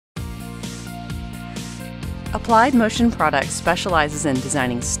Applied Motion Products specializes in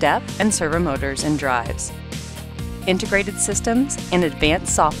designing step and servo motors and drives, integrated systems, and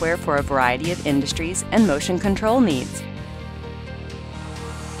advanced software for a variety of industries and motion control needs.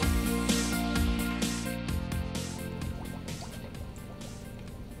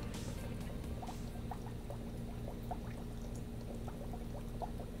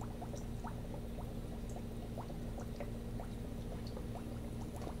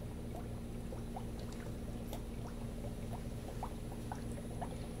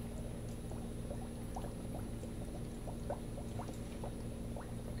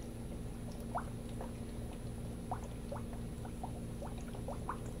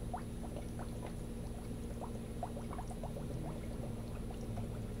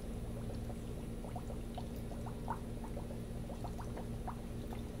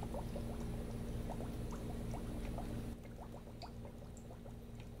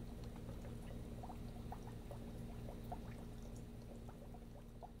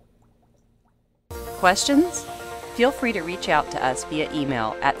 Questions? Feel free to reach out to us via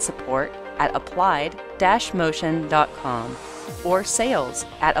email at support@applied-motion.com or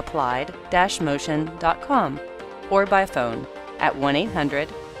sales@applied-motion.com or by phone at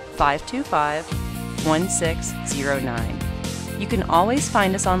 1-800-525-1609. You can always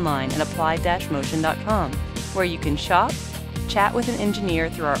find us online at applied-motion.com, where you can shop, chat with an engineer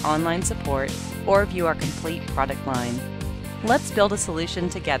through our online support, or view our complete product line. Let's build a solution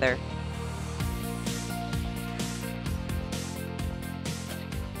together.